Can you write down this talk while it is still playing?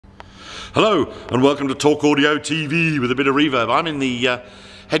Hello and welcome to Talk Audio TV with a bit of reverb. I'm in the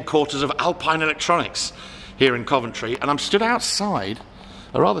headquarters of Alpine Electronics here in Coventry, and I'm stood outside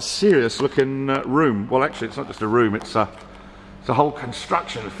a rather serious looking room. Well, actually it's not just a room, it's a whole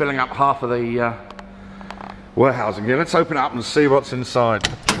construction filling up half of the warehousing here. Let's open it up and see what's inside.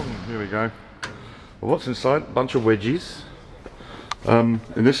 Here we go. Well, what's inside? A bunch of wedgies. In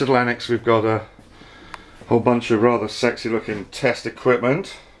this little annex we've got a whole bunch of rather sexy looking test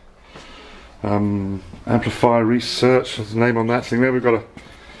equipment. Amplifier research, there's the name on that thing there. We've got a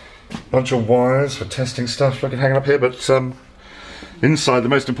bunch of wires for testing stuff looking hanging up here, but inside the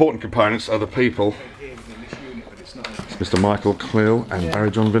most important components are the people. It's Mr. Michael Cleal and Barry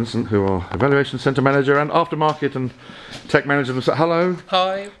John Vincent, who are Evaluation Centre Manager and Aftermarket and Tech Manager. Hello.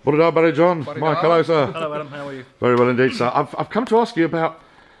 Hi. What did I, Barry John? Mike, hello sir. Hello Adam, how are you? Very well indeed sir. I've come to ask you about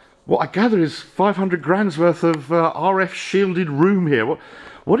what I gather is 500 grand's worth of RF shielded room here.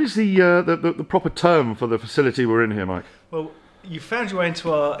 What is the proper term for the facility we're in here, Mike? Well, you found your way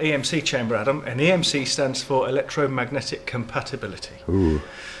into our EMC chamber, Adam, and EMC stands for electromagnetic compatibility. Ooh.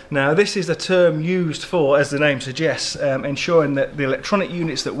 Now, this is a term used for, as the name suggests, ensuring that the electronic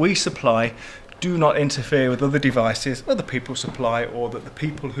units that we supply do not interfere with other devices other people supply or that the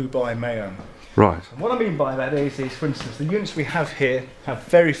people who buy may own. Right. And what I mean by that is, for instance, the units we have here have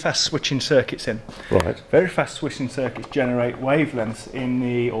very fast switching circuits in. Right. Very fast switching circuits generate wavelengths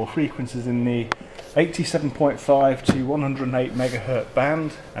or frequencies in the 87.5 to 108 megahertz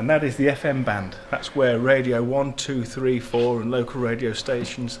band, and that is the FM band. That's where radio 1, 2, 3, 4 and local radio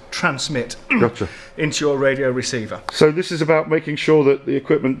stations transmit Gotcha. into your radio receiver. So this is about making sure that the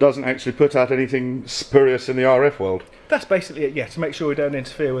equipment doesn't actually put out anything spurious in the RF world. That's basically it, yeah, to make sure we don't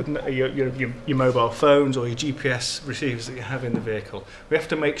interfere with your mobile phones or your GPS receivers that you have in the vehicle. We have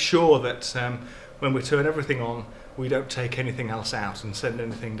to make sure that when we turn everything on, we don't take anything else out and send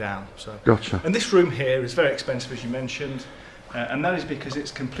anything down. So, Gotcha. And this room here is very expensive, as you mentioned, and that is because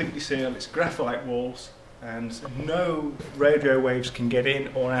it's completely sealed, it's graphite walls, and no radio waves can get in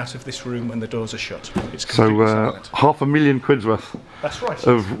or out of this room when the doors are shut. It's completely silent. £500,000 worth. That's right.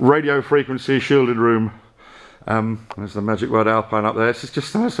 Of radio frequency shielded room. There's the magic word Alpine up there. It's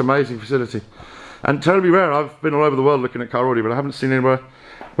just the most amazing facility. And terribly rare. I've been all over the world looking at car audio, but I haven't seen anywhere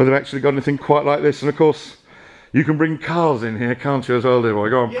where they've actually got anything quite like this. And of course, you can bring cars in here, can't you, as well, dear boy?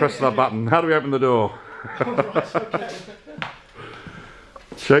 Go on, press that button. How do we open the door? Oh, right, okay.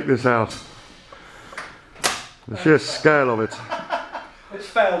 Check this out. The sheer scale of it. It's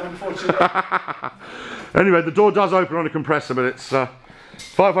failed, unfortunately. Anyway, the door does open on a compressor, but it's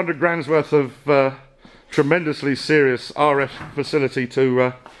 500 grand's worth of tremendously serious RF facility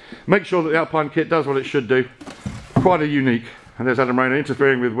to make sure that the Alpine kit does what it should do. Quite a unique. And there's Adam Rayner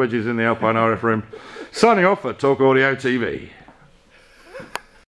interfering with wedges in the Alpine RF room. Signing off at Talk Audio TV.